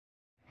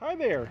Hi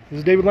there, this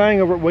is David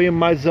Lang over at William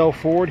Mizell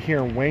Ford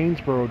here in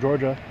Waynesboro,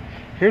 Georgia.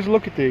 Here's a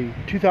look at the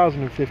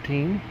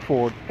 2015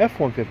 Ford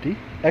F-150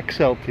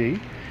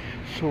 XLT.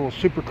 It's a little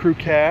Super Crew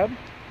cab,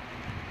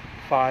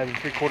 5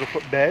 3/4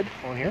 foot bed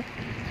on here.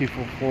 See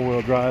for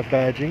four-wheel drive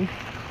badging.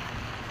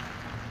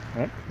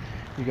 All right.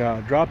 You got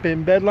a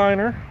drop-in bed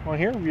liner on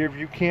here, rear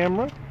view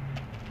camera,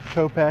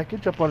 tow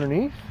package up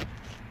underneath.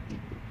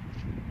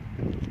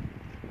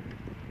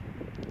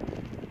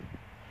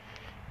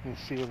 You can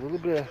see a little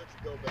bit of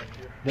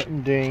dent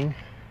and ding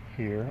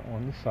here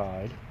on the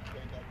side.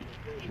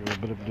 Show you a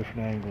bit of a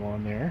different angle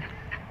on there.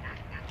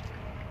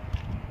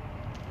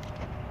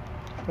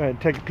 Go ahead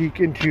and take a peek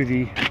into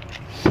the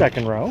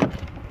second row.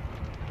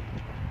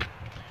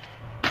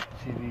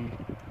 See the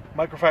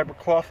microfiber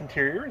cloth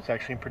interior is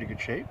actually in pretty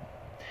good shape.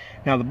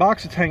 Now the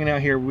box that's hanging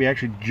out here, we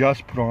actually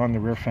just put on the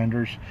rear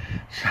fenders.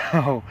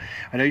 So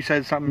I know you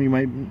said something you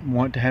might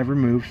want to have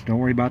removed, so don't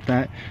worry about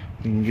that.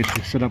 We can get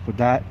you set up with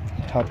that,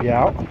 help you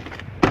out.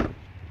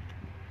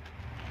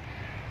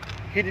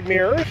 Heated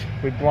mirrors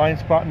with blind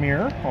spot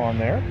mirror on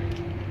there.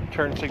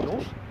 Turn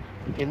signals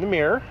in the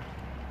mirror.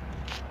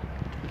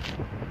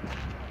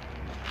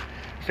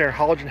 There are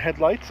halogen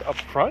headlights up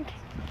front,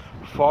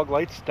 fog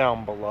lights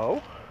down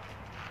below.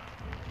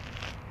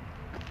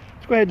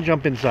 Let's go ahead and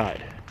jump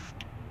inside.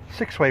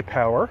 6-way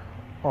power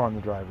on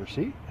the driver's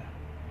seat.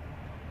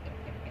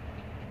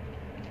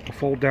 A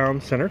fold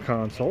down center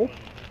console.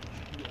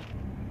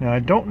 Now I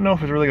don't know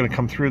if it's really going to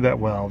come through that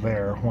well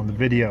there on the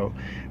video,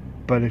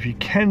 but if you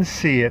can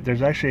see it,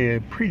 there's actually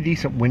a pretty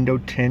decent window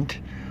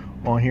tint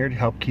on here to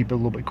help keep it a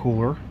little bit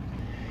cooler.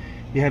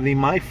 You have the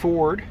My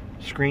Ford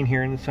screen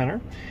here in the center.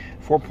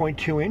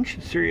 4.2-inch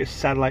Sirius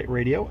satellite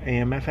radio,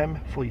 AM/FM,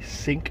 fully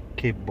sync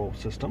capable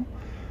system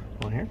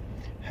on here.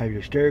 Have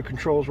your stereo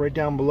controls right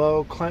down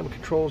below, climate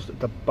controls at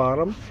the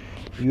bottom,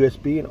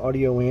 USB and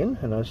audio in,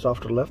 and just off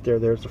to the left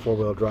there's the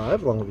four-wheel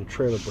drive along with the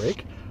trailer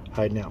brake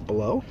hiding out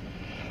below.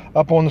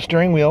 Up on the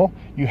steering wheel,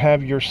 you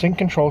have your sync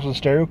controls and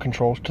stereo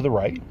controls to the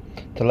right.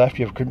 To the left,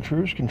 you have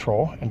cruise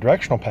control and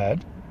directional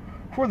pad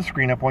for the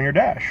screen up on your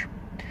dash.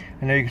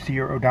 And there you can see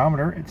your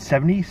odometer at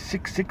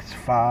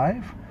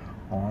 7665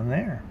 on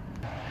there.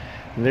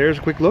 And there's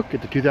a quick look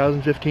at the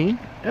 2015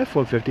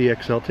 F-150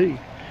 XLT.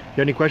 If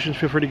you have any questions,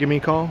 feel free to give me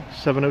a call,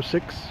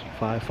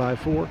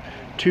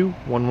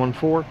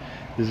 706-554-2114.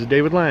 This is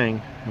David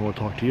Lang, and we'll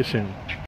talk to you soon.